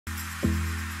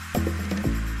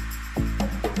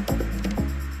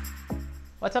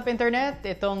What's up internet?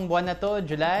 Itong buwan na to,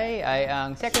 July, ay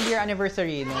ang second year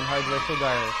anniversary ng Hardware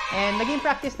Sugar. And naging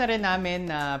practice na rin namin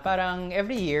na parang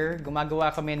every year gumagawa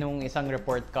kami nung isang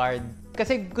report card.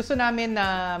 Kasi gusto namin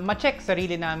na ma-check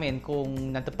sarili namin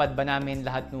kung natupad ba namin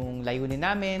lahat ng layunin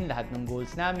namin, lahat ng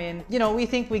goals namin. You know, we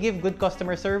think we give good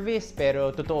customer service,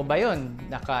 pero totoo ba yun?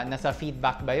 Nasa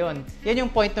feedback ba yun? Yan yung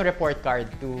point ng report card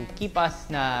to keep us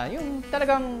na yung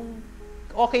talagang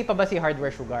okay pa ba si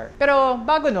Hardware Sugar? Pero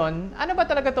bago nun, ano ba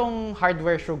talaga tong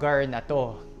Hardware Sugar na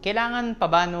to? Kailangan pa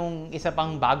ba nung isa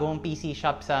pang bagong PC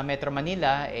shop sa Metro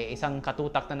Manila, isang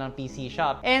katutak na ng PC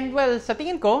shop? And well, sa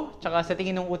tingin ko, tsaka sa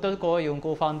tingin ng utol ko, yung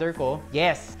co-founder ko,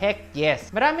 yes, heck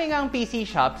yes. Marami nga ang PC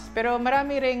shops, pero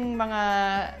marami ring mga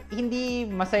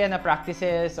hindi masaya na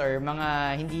practices or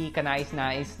mga hindi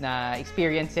kanais-nais na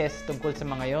experiences tungkol sa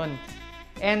mga yon.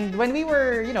 And when we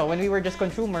were, when we were just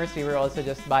consumers, we were also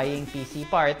just buying PC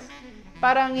parts,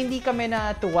 parang hindi kami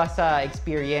natuwa sa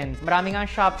experience. Marami nga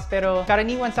shops, pero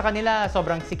karaniwan sa kanila,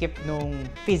 sobrang sikip nung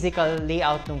physical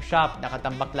layout ng shop.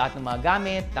 Nakatambak lahat ng mga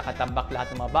gamit, nakatambak lahat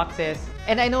ng mga boxes.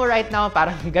 And I know right now,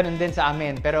 parang ganun din sa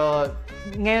amin. Pero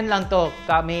ngayon lang to,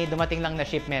 kami dumating lang na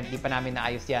shipment, di pa namin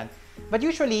naayos yan. But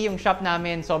usually, yung shop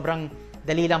namin, sobrang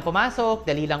dali lang pumasok,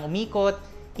 dali lang umikot.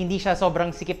 Hindi siya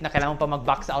sobrang sikip na kailangan pa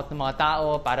mag-box out ng mga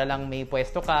tao para lang may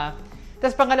pwesto ka.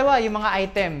 Tapos pangalawa, yung mga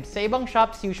items. Sa ibang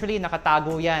shops, usually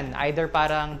nakatago yan. Either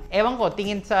parang, ewan ko,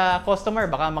 tingin sa customer,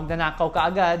 baka magnanakaw ka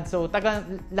agad. So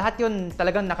lahat yun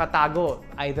talagang nakatago.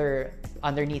 Either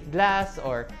underneath glass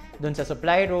or dun sa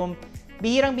supply room.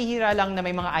 Bihirang-bihira lang na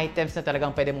may mga items na talagang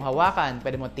pwede mong hawakan,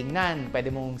 pwede mong tingnan, pwede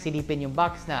mong silipin yung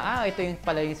box na, ito yung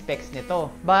pala yung specs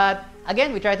nito. But again,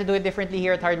 we try to do it differently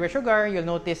here at Hardware Sugar. You'll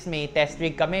notice may test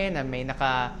rig kami na may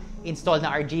naka-install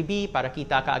na RGB para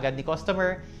kita ka agad ni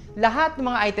customer. Lahat ng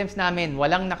mga items namin,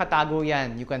 walang nakatago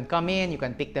yan. You can come in, you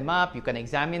can pick them up, you can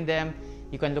examine them,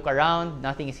 you can look around,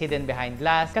 nothing is hidden behind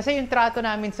glass. Kasi yung trato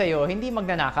namin sa'yo, hindi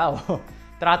magnanakaw.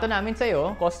 Trato namin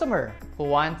sa'yo, customer who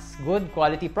wants good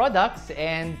quality products,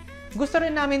 and gusto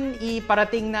rin namin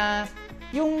iparating na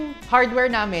yung hardware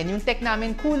namin, yung tech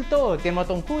namin, cool to. Tinan mo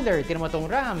tong cooler, tinan mo tong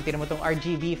RAM, tinan mo tong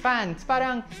RGB fans.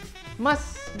 Parang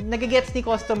mas nagigets ni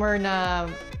customer na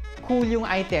cool yung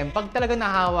item pag talaga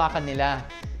nahahawakan nila.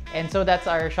 And so that's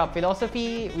our shop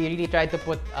philosophy. We really try to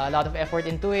put a lot of effort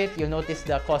into it. You'll notice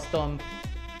the custom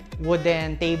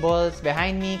wooden tables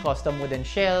behind me, custom wooden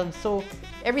shelves. So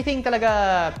everything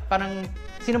talaga parang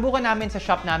sinubukan namin sa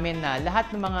shop namin na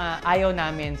lahat ng mga ayaw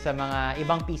namin sa mga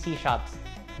ibang PC shops.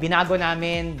 Binago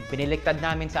namin, biniliktad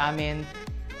namin sa amin.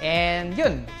 And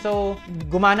yun. So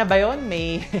gumana ba yun?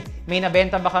 May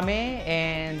nabenta ba kami?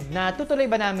 And natutuloy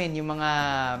ba namin yung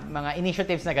mga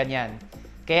initiatives na ganyan?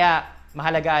 Kaya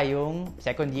mahalaga yung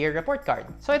second year report card.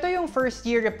 So ito yung first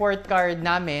year report card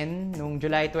namin nung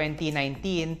July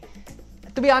 2019.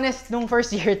 To be honest, nung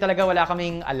first year talaga wala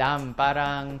kaming alam.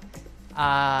 Parang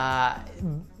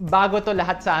bago to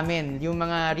lahat sa amin. Yung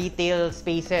mga retail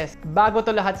spaces, bago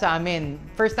to lahat sa amin.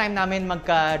 First time namin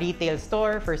magka-retail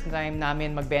store, first time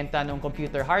namin magbenta ng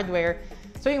computer hardware.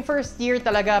 So yung first year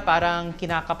talaga parang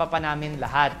kinakapa pa namin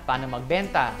lahat. Paano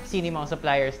magbenta, sino yung mga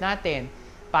suppliers natin,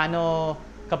 paano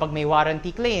kapag may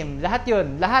warranty claim, lahat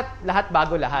yun, lahat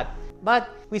bago lahat. But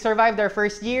we survived our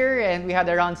first year and we had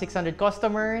around 600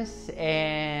 customers,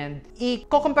 and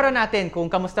i-kukumpara natin kung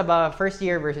kamusta ba first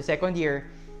year versus second year.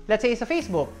 Let's say sa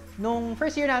Facebook. Nung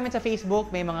first year namin sa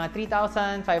Facebook, may mga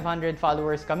 3,500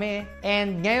 followers kami,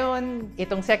 and ngayon,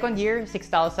 itong second year,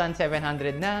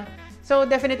 6,700 na. So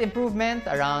definite improvement,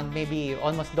 around maybe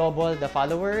almost double the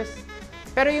followers.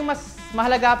 Pero yung mas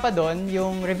mahalaga pa doon,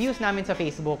 yung reviews namin sa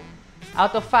Facebook.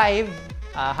 Out of 5,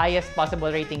 highest possible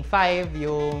rating 5,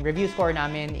 yung review score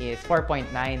namin is 4.9.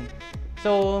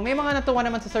 So, may mga natuwa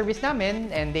naman sa service namin,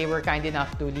 and they were kind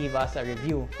enough to leave us a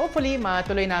review. Hopefully,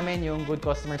 matuloy namin yung good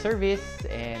customer service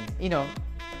and,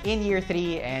 in year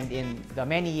 3 and in the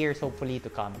many years hopefully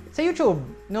to come. Sa YouTube,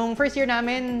 nung first year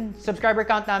namin, subscriber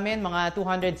count namin, mga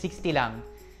 260 lang.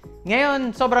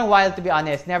 Ngayon, sobrang wild to be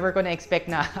honest. Never ko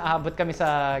na-expect na aabot kami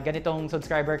sa ganitong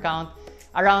subscriber count.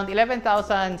 Around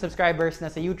 11,000 subscribers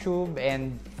na sa YouTube,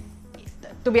 and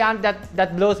to be honest,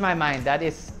 that blows my mind. That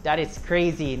is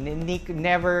crazy.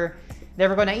 Never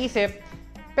ko naisip.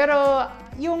 Pero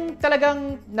yung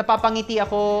talagang napapangiti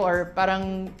ako or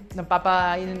parang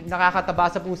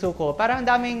nakakataba sa puso ko, parang ang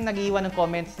daming nag-iwan ng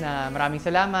comments na maraming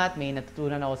salamat, may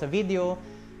natutunan ako sa video.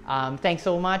 Thanks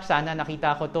so much. Sana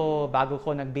nakita ko to bago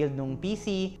ko nag-build ng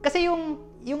PC. Kasi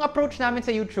yung approach namin sa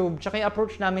YouTube tsaka yung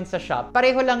approach namin sa shop,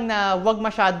 pareho lang na wag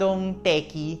masyadong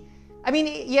techy. I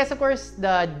mean, yes, of course,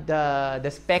 the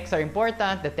specs are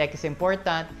important, the tech is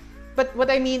important, But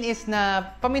what I mean is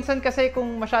na paminsan kasi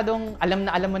kung masyadong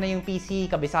alam mo na yung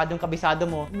PC, kabisado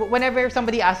mo, whenever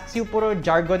somebody asks you, puro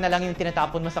jargon na lang yung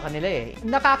tinatapon mo sa kanila eh.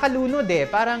 Nakakalunod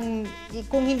eh. Parang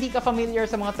kung hindi ka familiar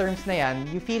sa mga terms na yan,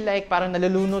 you feel like parang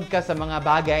nalulunod ka sa mga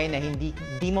bagay na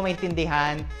hindi mo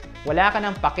maintindihan. Wala ka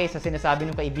ng pake sa sinasabi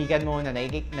ng kaibigan mo na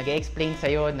nag-explain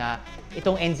sa'yo na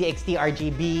itong NZXT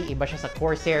RGB, iba siya sa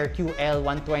Corsair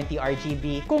QL120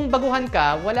 RGB. Kung baguhan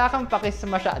ka, wala kang pake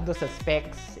masyado sa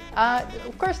specs.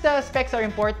 Of course, the specs are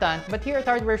important, but here at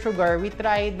Hardware Sugar, we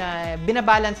try na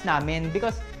binabalance namin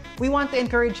because we want to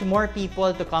encourage more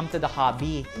people to come to the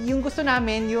hobby. Yung gusto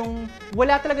namin, yung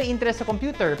wala talaga interest sa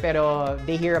computer, pero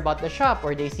they hear about the shop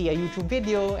or they see a YouTube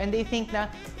video and they think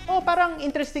na, oh, parang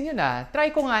interesting yun ah.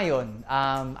 Try ko nga yun.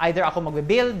 Either ako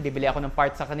magbe-build, bibili ako ng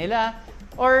parts sa kanila,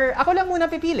 or ako lang muna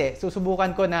pipili.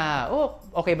 Susubukan ko na, oh,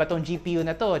 okay ba tong GPU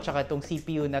na to, tsaka tong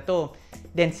CPU na to.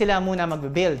 Then sila muna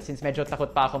magbe-build since medyo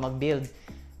takot pa ako mag-build.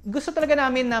 Gusto talaga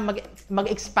namin na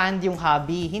mag-expand yung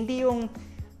hobby. Hindi yung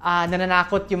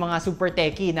nananakot yung mga super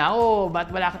techie na, oh,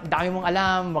 ba't dami mong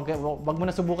alam, wag mo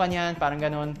na subukan yan, parang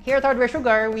ganun. Here at Hardware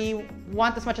Sugar, we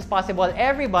want as much as possible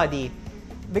everybody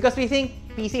because we think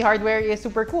PC hardware is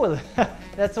super cool.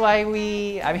 That's why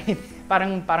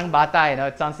parang bata, you know,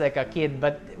 it sounds like a kid,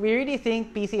 but we really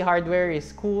think PC hardware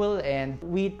is cool and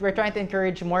we're trying to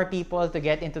encourage more people to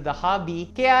get into the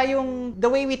hobby. Kaya the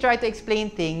way we try to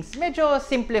explain things, medyo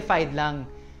simplified lang.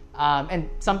 And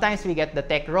sometimes we get the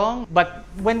tech wrong, but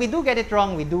when we do get it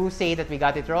wrong, we do say that we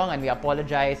got it wrong and we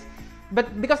apologize.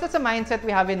 But because that's a mindset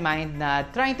we have in mind na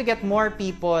trying to get more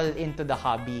people into the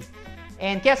hobby.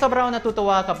 And kaya sobrang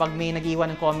natutuwa kapag may nag-iwan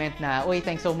ng comment na, uy,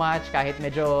 thanks so much, kahit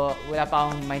medyo wala pa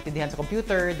akong maintindihan sa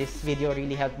computer, this video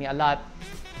really helped me a lot.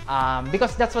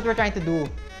 Because that's what we're trying to do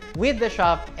with the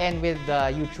shop and with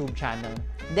the YouTube channel.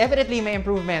 Definitely may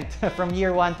improvement from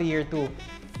year 1 to year 2.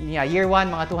 Yeah, year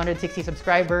 1, mga 260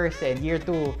 subscribers, and year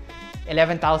 2,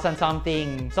 11,000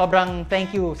 something. Sobrang thank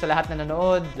you sa lahat na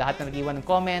nanood, lahat na nag-iwan ng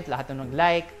comment, lahat na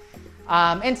nag-like.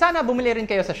 And sana bumili rin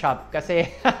kayo sa shop kasi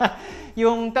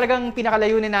yung talagang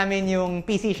pinakalayunin namin yung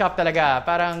PC shop talaga.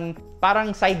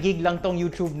 Parang side gig lang tong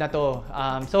YouTube na to.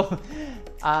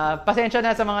 Pasensya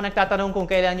na sa mga nagtatanong kung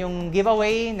kailan yung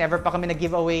giveaway. Never pa kami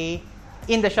nag-giveaway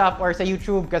in the shop or sa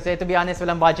YouTube kasi to be honest,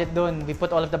 walang budget dun. We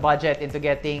put all of the budget into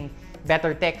getting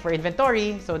better tech for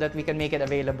inventory so that we can make it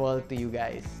available to you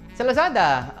guys. Sa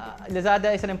Lazada, Lazada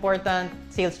is an important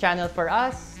sales channel for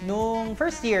us. Nung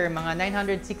first year, mga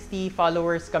 960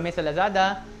 followers kami sa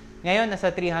Lazada. Ngayon,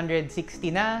 nasa 360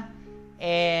 na.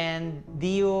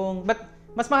 But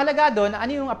mas mahalaga doon,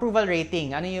 ano yung approval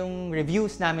rating? Ano yung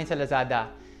reviews namin sa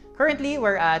Lazada? Currently,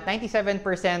 we're at 97%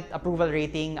 approval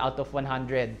rating out of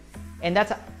 100. And that's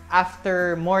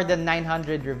after more than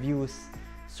 900 reviews.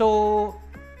 So,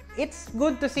 it's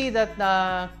good to see that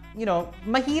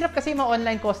mahirap kasi mga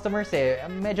online customers eh.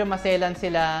 Medyo maselan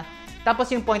sila. Tapos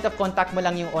yung point of contact mo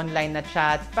lang yung online na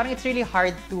chat. Parang it's really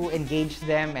hard to engage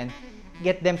them and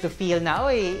get them to feel na,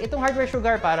 oy, itong Hardware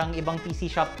Sugar, parang ibang PC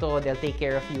shop to, they'll take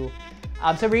care of you.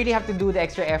 So we really have to do the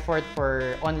extra effort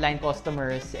for online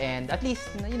customers and at least,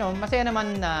 masaya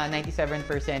naman na 97%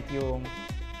 yung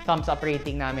thumbs up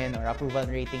rating namin or approval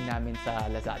rating namin sa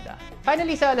Lazada.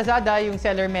 Finally, sa Lazada, yung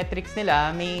seller metrics nila,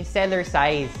 may seller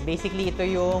size. Basically, ito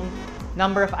yung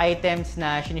number of items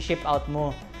na siniship out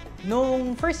mo.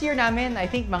 Nung first year namin, I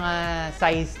think mga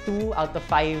size 2 out of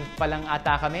 5 pa lang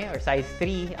ata kami or size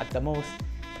 3 at the most.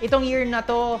 Itong year na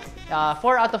to, 4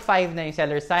 out of 5 na yung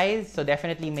seller size. So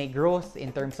definitely may growth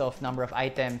in terms of number of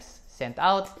items sent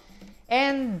out.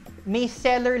 And may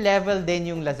seller level din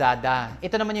yung Lazada.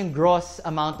 Ito naman yung gross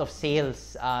amount of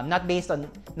sales. Not based on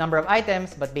number of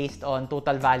items, but based on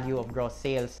total value of gross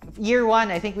sales. Year 1,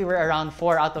 I think we were around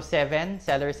 4 out of 7.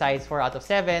 Seller size 4 out of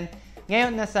 7.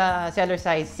 Ngayon, nasa seller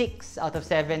size 6 out of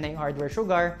 7 na yung Hardware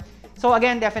Sugar. So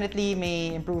again, definitely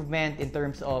may improvement in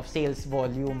terms of sales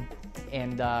volume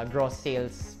and gross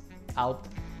sales out.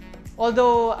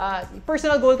 Although,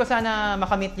 personal goal ko sana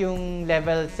makamit yung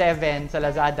level 7 sa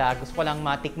Lazada. Gusto ko lang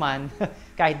matikman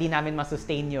kahit di namin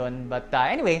masustain yun. But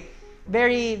anyway,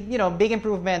 very, big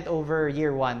improvement over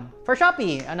year 1. For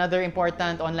Shopee, another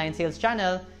important online sales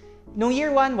channel, nung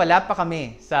year 1, wala pa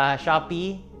kami sa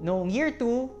Shopee. Nung year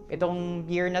 2, itong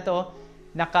year na to,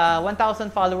 naka 1,000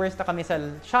 followers na kami sa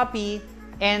Shopee.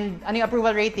 And ano yung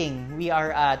approval rating? We are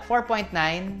at 4.9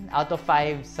 out of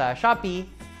 5 sa Shopee.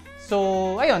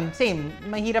 So, ayun, same.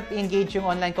 Mahirap i-engage yung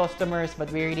online customers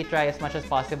but we really try as much as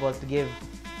possible to give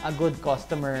a good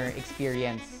customer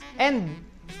experience. And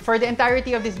for the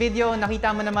entirety of this video,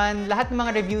 nakita mo naman lahat ng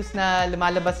mga reviews na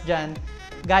lumalabas dyan.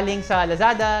 galing sa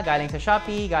Lazada, galing sa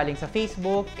Shopee, galing sa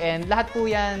Facebook, and lahat po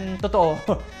yan totoo.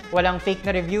 Walang fake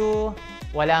na review,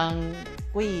 wala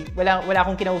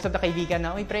akong kinausap na kaibigan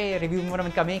na, uy pre, review mo naman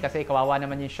kami kasi kawawa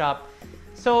naman yung shop.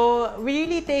 So, we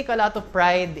really take a lot of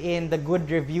pride in the good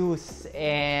reviews,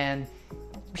 and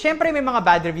syempre may mga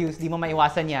bad reviews, di mo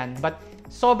maiwasan yan, but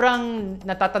sobrang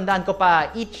natatandaan ko pa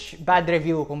each bad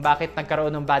review kung bakit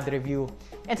nagkaroon ng bad review.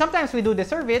 And sometimes we do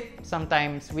deserve it,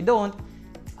 sometimes we don't.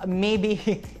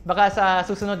 Maybe, baka sa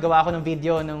susunod gawa ako ng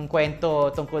video ng kwento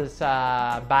tungkol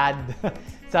sa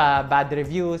bad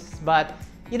reviews. But,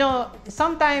 you know,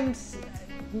 sometimes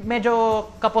medyo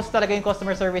kapos talaga yung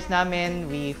customer service namin.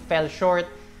 We fell short.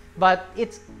 But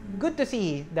it's good to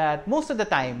see that most of the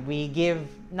time, we give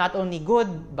not only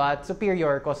good, but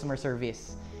superior customer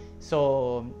service.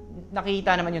 So,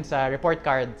 nakikita naman yun sa report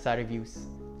card, sa reviews.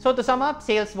 So, to sum up,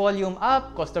 sales volume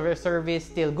up, customer service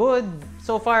still good.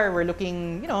 So far, we're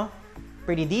looking, you know,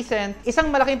 pretty decent.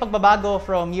 Isang malaking pagbabago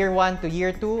from year 1 to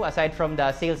year 2, aside from the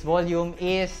sales volume,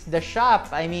 is the shop.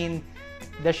 I mean,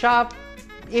 the shop,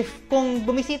 kung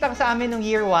bumisita ka sa amin nung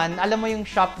year 1, alam mo yung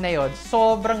shop na yun,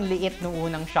 sobrang liit nung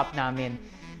unang shop namin.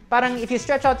 Parang if you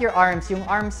stretch out your arms, yung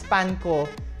arm span ko,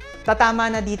 tatama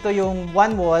na dito yung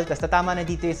one wall, tapos tatama na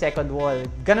dito yung second wall.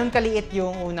 Ganun kaliit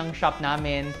yung unang shop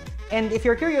namin. And if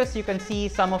you're curious, you can see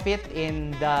some of it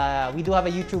we do have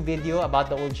a YouTube video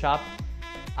about the old shop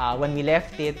when we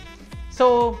left it.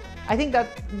 So, I think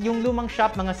that yung lumang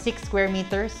shop, mga 6 square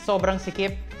meters, sobrang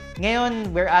sikip.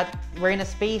 Ngayon, we're in a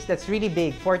space that's really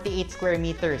big, 48 square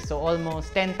meters. So,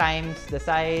 almost 10 times the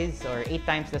size or 8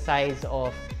 times the size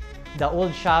of the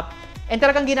old shop. And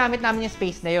talagang ginamit namin yung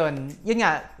space na yun. Yun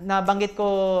nga, nabanggit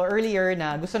ko earlier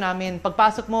na gusto namin,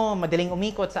 pagpasok mo, madaling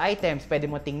umikot sa items, pwede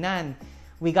mo tingnan.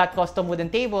 We got custom wooden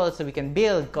tables so we can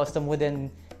build custom wooden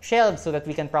shelves so that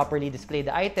we can properly display the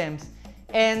items.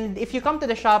 And if you come to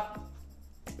the shop,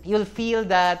 you'll feel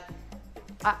that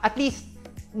at least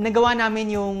nagawa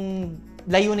namin yung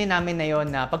layunin namin na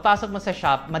yun na pagpasok mo sa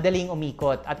shop, madaling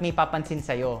umikot at may papansin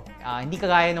sa'yo. Hindi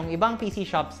kagaya ng ibang PC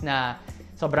shops na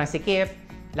sobrang sikip,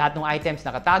 lahat ng items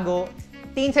nakatago.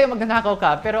 Tingin sa'yo magnanakaw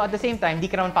ka, pero at the same time, di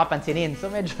ka naman papansinin.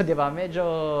 So medyo, di ba,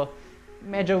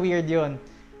 medyo weird yun.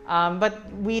 But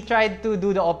we tried to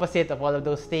do the opposite of all of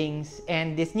those things.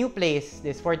 And this new place,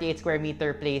 this 48 square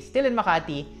meter place, still in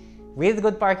Makati, with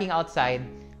good parking outside,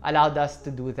 allowed us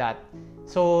to do that.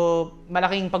 So,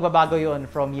 malaking pagbabago yun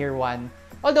from year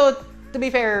 1. Although, to be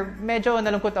fair, medyo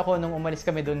nalungkot ako nung umalis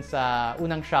kami dun sa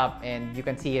unang shop, and you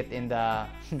can see it in the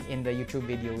YouTube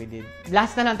video we did.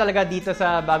 Last na lang talaga dito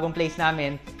sa bagong place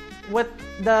namin. What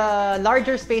the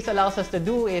larger space allows us to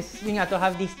do is, yun nga, to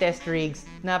have these test rigs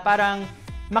na parang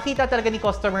makita talaga ni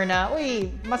customer na, uy,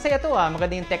 masaya to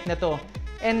maganda yung tech na to.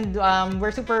 And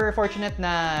we're super fortunate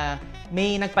na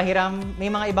may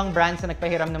mga ibang brands na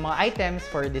nagpahiram ng mga items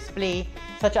for display,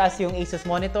 such as yung Asus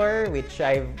monitor, which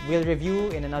I will review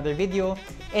in another video.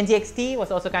 NZXT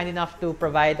was also kind enough to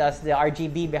provide us the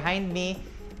RGB behind me.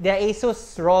 The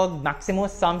Asus ROG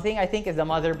Maximus something, I think, is the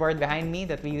motherboard behind me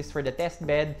that we used for the test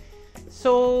bed.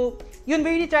 So, yun,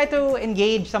 we really try to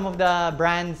engage some of the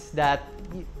brands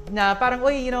na parang,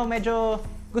 uy, you know, medyo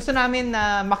gusto namin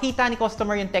na makita ni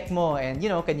customer yung tech mo, and,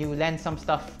 you know, can you lend some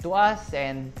stuff to us?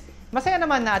 And masaya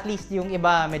naman na at least yung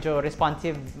iba medyo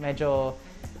responsive, medyo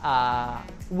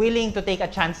willing to take a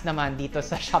chance naman dito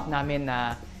sa shop namin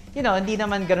na, you know, hindi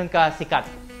naman ganun ka sikat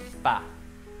pa.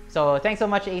 So, thanks so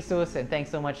much Asus, and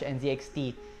thanks so much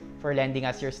NZXT for lending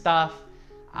us your stuff.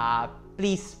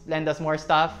 Please lend us more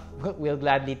stuff. We'll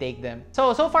gladly take them.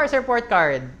 So far sa report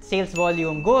card, sales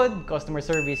volume good, customer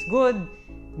service good,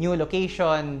 new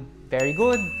location very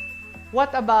good. What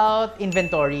about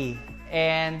inventory?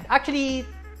 And actually,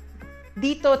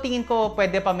 dito tingin ko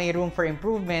pwede pa may room for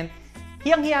improvement.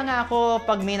 Hiyang-hiya nga ako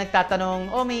pag may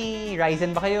nagtatanong, oh, may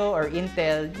Ryzen ba kayo or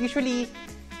Intel? Usually,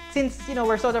 since, you know,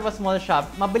 we're sort of a small shop,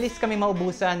 mabilis kami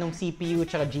maubusan ng CPU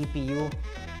tsaka GPU.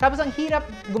 Tapos ang hirap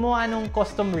gumawa ng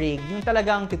custom rig, yung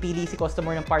talagang pipili si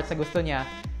customer ng parts na gusto niya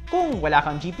kung wala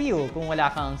kang GPU, kung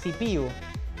wala kang CPU.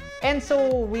 And so,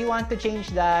 we want to change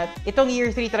that. Itong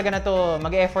year 3 talaga na to,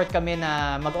 mag-effort kami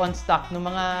na mag-on stock ng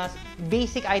mga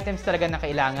basic items talaga na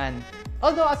kailangan.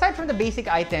 Although, aside from the basic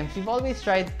items, we've always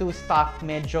tried to stock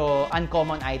medyo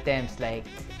uncommon items like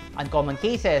uncommon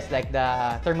cases like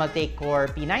the Thermaltake Core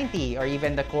P90 or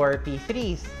even the Core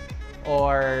P3s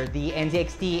or the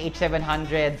NZXT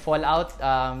H700 Fallout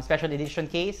Special Edition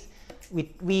case.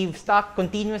 We've stocked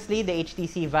continuously the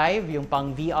HTC Vive, yung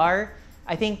pang VR.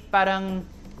 I think parang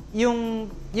yung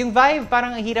Vive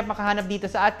parang ang hirap makahanap dito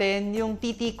sa atin. Yung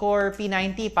TT Core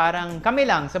P90 parang kami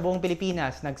lang sa buong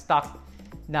Pilipinas nag-stock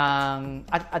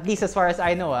at least as far as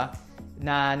I know,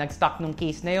 na nag-stock nung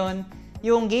case na yon.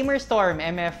 Yung Gamerstorm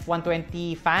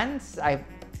MF120 fans, I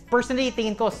personally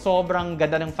tingin ko sobrang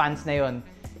ganda ng fans na yon.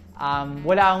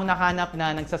 Wala akong nakahanap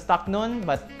na nagsa-stock nun,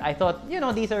 but I thought,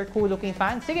 these are cool-looking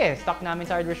fans. Sige, stock namin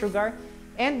sa Hardware Sugar.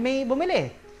 And may bumili.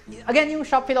 Again, yung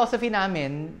shop philosophy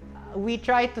namin, we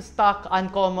try to stock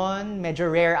uncommon,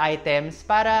 medyo rare items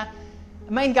para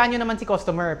mainganyo naman si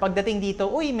customer. Pagdating dito,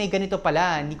 uy, may ganito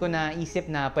pala. Hindi ko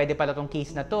naisip na pwede pala tong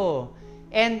case na to.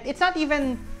 And it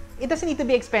doesn't need to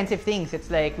be expensive things. It's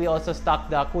like we also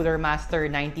stock the Cooler Master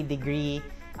 90-degree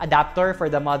adapter for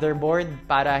the motherboard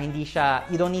para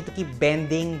you don't need to keep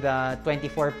bending the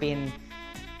 24-pin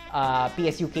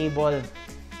PSU cable.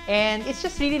 And it's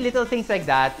just really little things like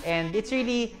that. And it's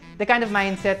really the kind of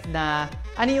mindset na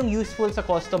ano yung useful sa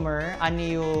customer, ano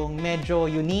yung medyo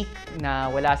unique na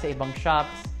wala sa ibang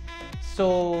shops.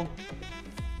 So,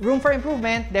 room for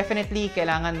improvement, definitely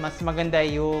kailangan mas maganda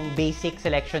yung basic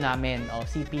selection namin of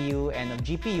CPU and of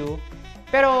GPU.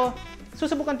 Pero,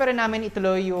 susubukan pa rin namin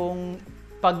ituloy yung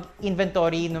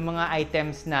pag-inventory ng mga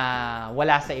items na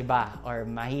wala sa iba or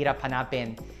mahirap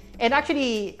hanapin. And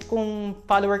actually, kung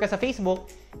follower ka sa Facebook,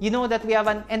 you know that we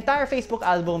have an entire Facebook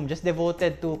album just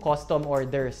devoted to custom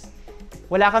orders.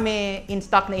 Wala kami in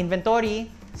stock na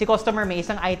inventory. Si customer may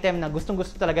isang item na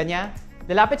gustong-gusto talaga niya.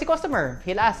 Lalapit si customer.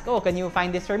 He'll ask, can you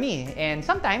find this for me? And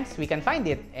sometimes, we can find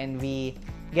it. And we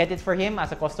get it for him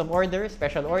as a custom order,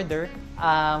 special order.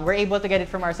 We're able to get it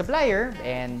from our supplier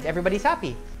and everybody's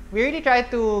happy. We really try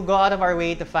to go out of our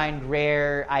way to find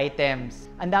rare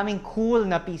items. Ang daming cool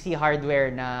na PC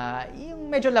hardware na yung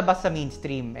medyo labas sa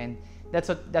mainstream. And that's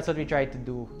what we try to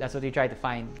do. That's what we try to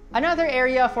find. Another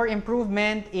area for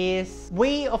improvement is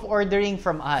way of ordering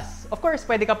from us. Of course,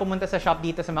 pwede ka pumunta sa shop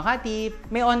dito sa Makati.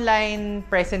 May online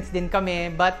presence din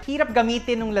kami, but hirap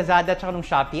gamitin ng Lazada at ng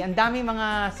Shopee. Ang daming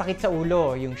mga sakit sa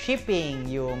ulo. Yung shipping,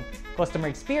 yung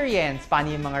customer experience,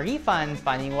 paano yung mga refunds,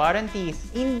 paano yung warranties.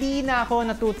 Hindi na ako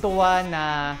natutuwa na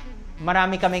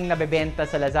marami kaming nabebenta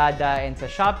sa Lazada and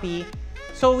sa Shopee.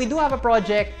 So we do have a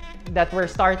project that we're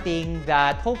starting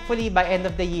that hopefully by end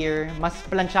of the year, mas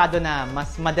planchado na,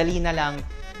 mas madali na lang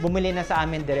bumili na sa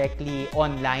amin directly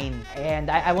online. And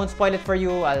I won't spoil it for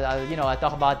you. I'll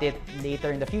talk about it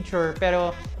later in the future.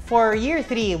 Pero for year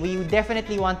 3, we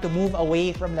definitely want to move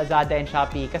away from Lazada and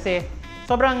Shopee kasi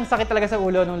sobrang sakit talaga sa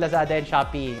ulo ng Lazada and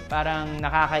Shopee. Parang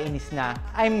nakakainis na.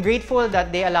 I'm grateful that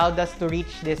they allowed us to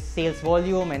reach this sales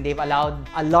volume and they've allowed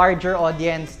a larger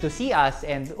audience to see us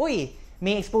and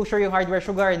may exposure yung Hardware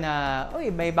Sugar na,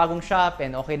 may bagong shop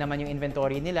and okay naman yung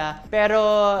inventory nila. Pero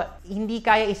hindi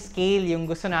kaya i-scale yung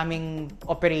gusto naming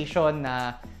operation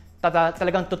na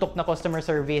talagang tutok na customer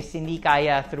service. Hindi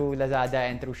kaya through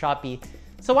Lazada and through Shopee.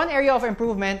 So one area of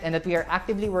improvement and that we are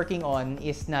actively working on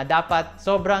is na dapat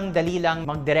sobrang dali lang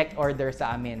mag-direct order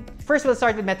sa amin. First, we'll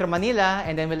start with Metro Manila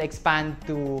and then we'll expand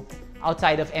to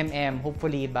outside of MM,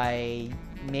 hopefully by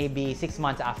maybe 6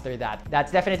 months after that.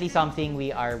 That's definitely something we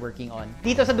are working on.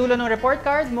 Dito sa dulo ng report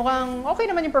card, mukhang okay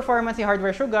naman yung performance ni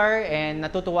Hardware Sugar and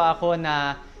natutuwa ako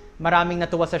na maraming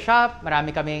natuwa sa shop, marami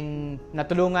kaming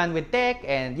natulungan with tech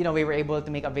and we were able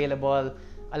to make available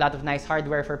a lot of nice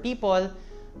hardware for people.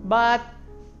 But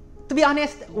to be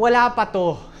honest, wala pa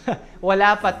to.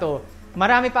 Wala pa to.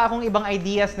 Marami pa akong ibang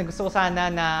ideas na gusto ko sana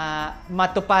na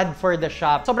matupad for the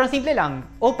shop. Sobrang simple lang.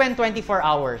 Open 24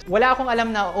 hours. Wala akong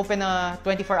alam na open na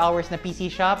 24 hours na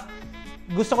PC shop.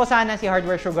 Gusto ko sana si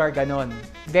Hardware Sugar ganon.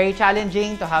 Very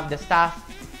challenging to have the staff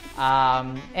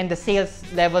and the sales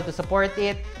level to support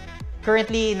it.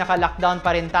 Currently, naka-lockdown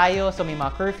pa rin tayo, so may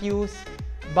mga curfews.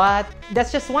 But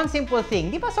that's just one simple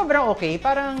thing. Di ba sobrang okay?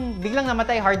 Parang biglang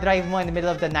namatay hard drive mo in the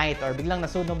middle of the night or biglang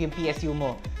nasunog yung PSU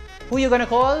mo. Who you gonna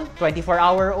call?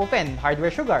 24-hour open,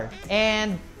 Hardware Sugar.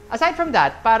 And aside from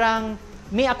that, parang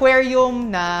may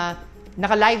aquarium na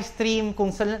naka-live stream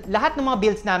kung sa lahat ng mga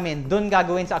builds namin, doon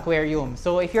gagawin sa aquarium.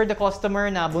 So if you're the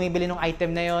customer na bumibili ng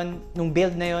item na yon, nung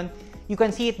build na yon, you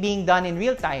can see it being done in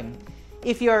real time.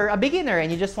 If you're a beginner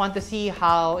and you just want to see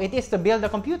how it is to build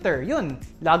a computer, yun,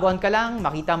 log on ka lang,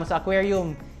 makita mo sa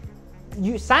aquarium.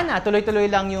 Sana tuloy-tuloy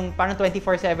lang yung parang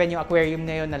 24/7 yung aquarium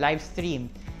na yon na live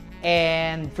stream.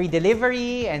 And free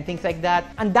delivery and things like that.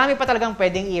 Ang dami pa talagang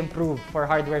pwedeng i-improve for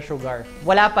Hardware Sugar.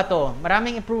 Wala pa to.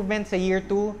 Maraming improvements sa year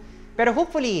 2. Pero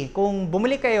hopefully, kung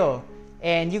bumili kayo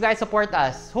and you guys support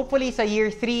us, hopefully sa year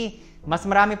 3, mas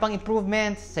marami pang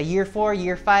improvements. Sa year 4,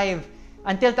 year 5,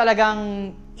 until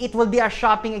talagang it will be a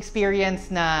shopping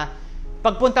experience na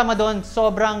pagpunta mo doon,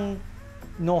 sobrang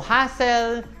no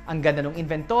hassle, ang ganda ng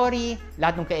inventory,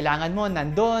 lahat ng kailangan mo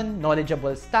nandun,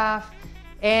 knowledgeable staff,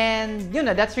 And yun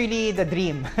na, that's really the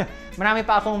dream. Marami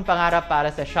pa akong pangarap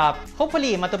para sa shop.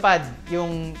 Hopefully, matupad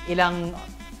yung ilang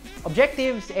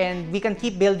objectives and we can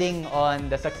keep building on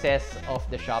the success of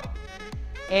the shop.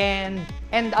 And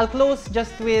I'll close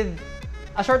just with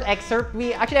a short excerpt.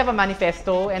 We actually have a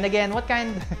manifesto. And again,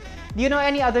 do you know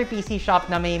any other PC shop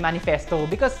na may manifesto?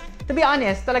 Because to be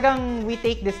honest, talagang we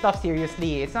take this stuff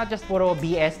seriously. It's not just puro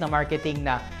BS na marketing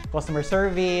na customer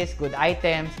service, good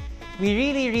items. We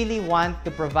really want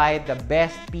to provide the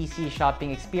best PC shopping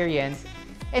experience.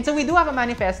 And so we do have a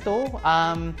manifesto.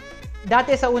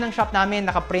 Dati sa unang shop namin,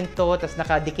 nakaprint to, tapos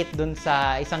nakadikit dun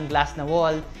sa isang glass na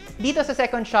wall. Dito sa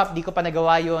second shop, di ko pa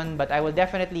nagawa yun, but I will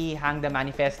definitely hang the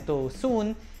manifesto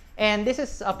soon. And this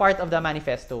is a part of the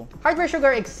manifesto. Hardware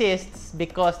Sugar exists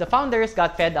because the founders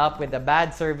got fed up with the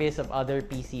bad service of other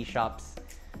PC shops.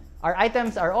 Our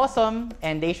items are awesome,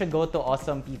 and they should go to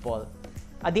awesome people.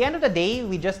 At the end of the day,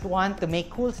 we just want to make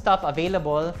cool stuff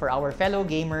available for our fellow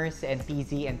gamers and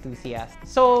PC enthusiasts.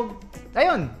 So,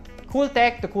 ayun, cool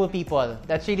tech to cool people.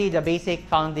 That's really the basic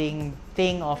founding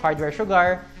thing of Hardware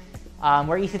Sugar.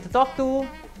 We're easy to talk to.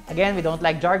 Again, we don't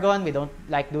like jargon. We don't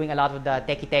like doing a lot of the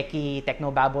techie,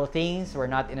 techno-babble things. We're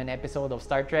not in an episode of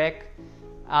Star Trek.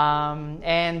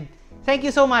 And thank you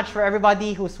so much for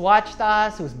everybody who's watched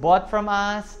us, who's bought from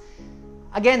us.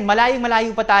 Again,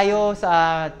 malayo pa tayo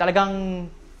sa talagang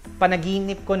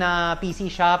panaginip ko na PC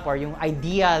shop or yung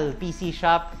ideal PC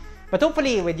shop. But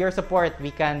hopefully, with your support,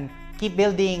 we can keep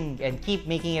building and keep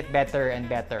making it better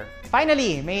and better.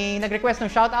 Finally, may nag-request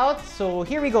ng shoutout, so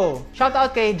here we go.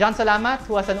 Shoutout kay John Salamat,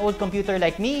 who has an old computer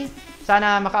like me.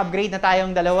 Sana maka-upgrade na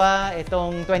tayong dalawa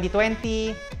itong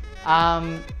 2020.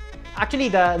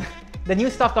 Actually, the new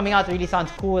stuff coming out really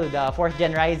sounds cool. The 4th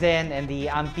Gen Ryzen and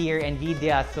the Ampere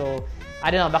NVIDIA. So, I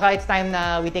don't know, baka it's time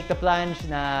na we take the plunge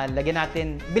na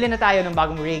bilhin na tayo ng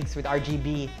bagong rigs with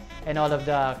RGB and all of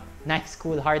the nice,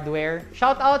 cool hardware.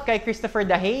 Shout out kay Christopher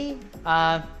Dahay.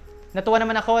 Natuwa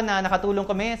naman ako na nakatulong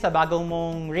kami sa bagong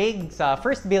mong rig sa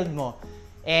first build mo.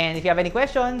 And if you have any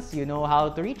questions, you know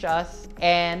how to reach us.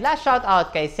 And last shout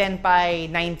out kay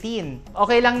Senpai19.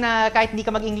 Okay lang na kahit hindi ka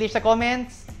mag-English sa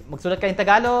comments, magsulat ka ng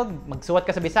Tagalog, magsuwat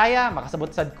ka sa Bisaya,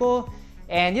 makasabot-sad ko.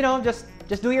 And you know, just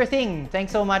do your thing.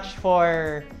 Thanks so much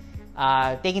for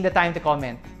taking the time to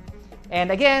comment.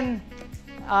 And again,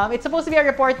 it's supposed to be a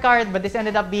report card, but this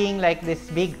ended up being like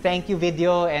this big thank you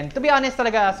video. And to be honest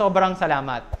talaga, sobrang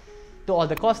salamat to all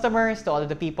the customers, to all of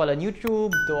the people on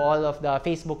YouTube, to all of the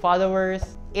Facebook followers.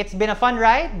 It's been a fun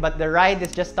ride, but the ride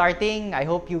is just starting. I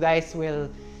hope you guys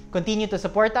will continue to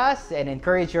support us and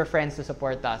encourage your friends to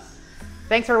support us.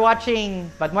 Thanks for watching,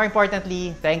 but more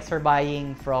importantly, thanks for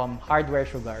buying from Hardware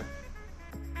Sugar.